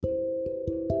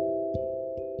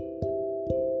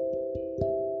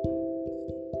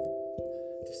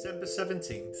December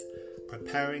 17th,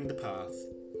 Preparing the Path.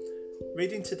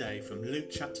 Reading today from Luke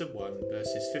chapter 1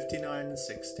 verses 59 and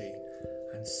 60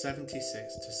 and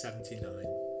 76 to 79.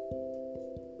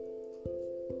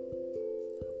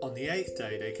 On the 8th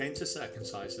day they came to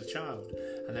circumcise the child,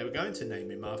 and they were going to name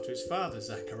him after his father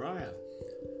Zechariah.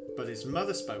 But his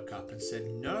mother spoke up and said,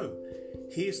 "No,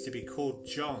 he is to be called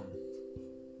John.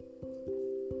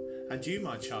 And you,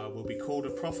 my child, will be called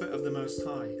a prophet of the Most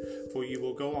High, for you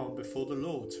will go on before the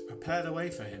Lord to prepare the way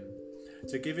for him,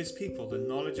 to give his people the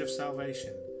knowledge of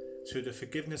salvation, through the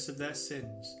forgiveness of their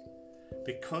sins,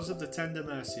 because of the tender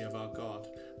mercy of our God,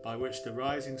 by which the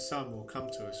rising sun will come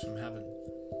to us from heaven,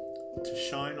 to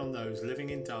shine on those living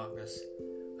in darkness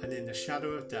and in the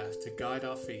shadow of death, to guide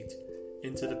our feet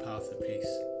into the path of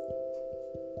peace."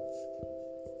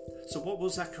 So what will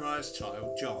Zechariah's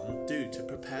child, John, do to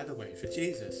prepare the way for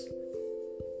Jesus?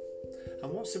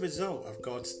 And what's the result of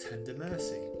God's tender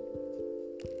mercy?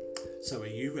 So are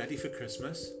you ready for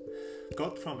Christmas?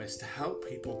 God promised to help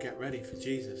people get ready for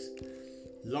Jesus.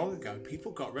 Long ago,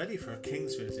 people got ready for a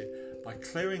king's visit by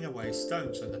clearing away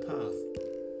stones from the path.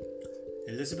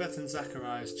 Elizabeth and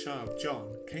Zechariah's child,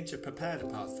 John, came to prepare the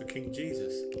path for King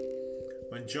Jesus.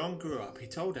 When John grew up, he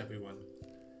told everyone,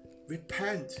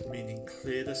 "Repent," meaning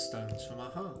clear the stones from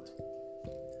our heart.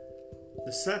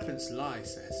 The serpent's lie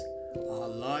says, our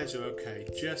lives are okay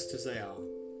just as they are.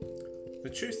 The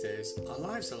truth is, our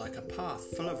lives are like a path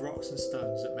full of rocks and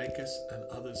stones that make us and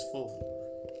others fall.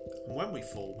 And when we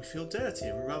fall, we feel dirty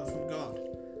and run from God.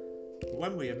 But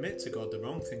when we admit to God the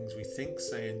wrong things we think,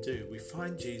 say and do, we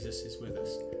find Jesus is with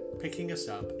us, picking us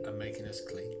up and making us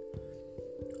clean.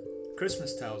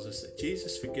 Christmas tells us that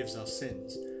Jesus forgives our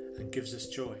sins and gives us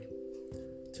joy.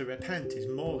 To repent is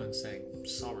more than saying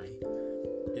sorry.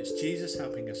 It's Jesus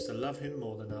helping us to love him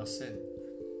more than our sin.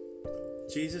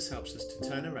 Jesus helps us to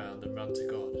turn around and run to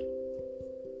God.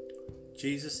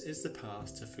 Jesus is the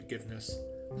path to forgiveness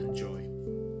and joy.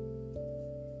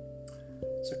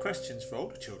 So questions for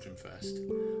older children first.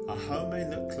 Our home may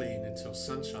look clean until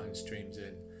sunshine streams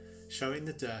in, showing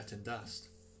the dirt and dust.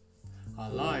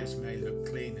 Our lives may look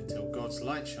clean until God's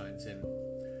light shines in.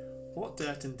 What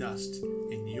dirt and dust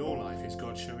in your life is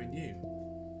God showing you?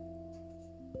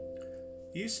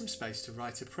 Use some space to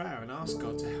write a prayer and ask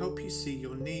God to help you see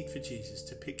your need for Jesus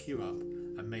to pick you up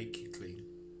and make you clean.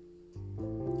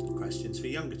 Questions for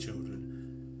younger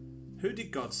children. Who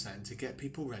did God send to get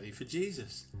people ready for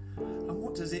Jesus? And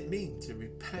what does it mean to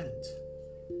repent?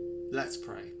 Let's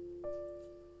pray.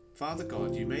 Father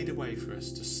God, you made a way for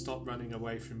us to stop running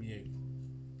away from you.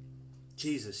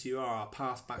 Jesus, you are our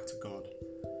path back to God.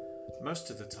 Most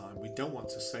of the time, we don't want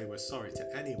to say we're sorry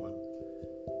to anyone.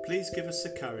 Please give us the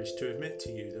courage to admit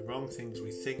to you the wrong things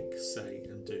we think, say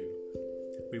and do.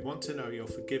 We want to know your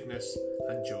forgiveness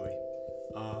and joy.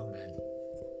 Amen.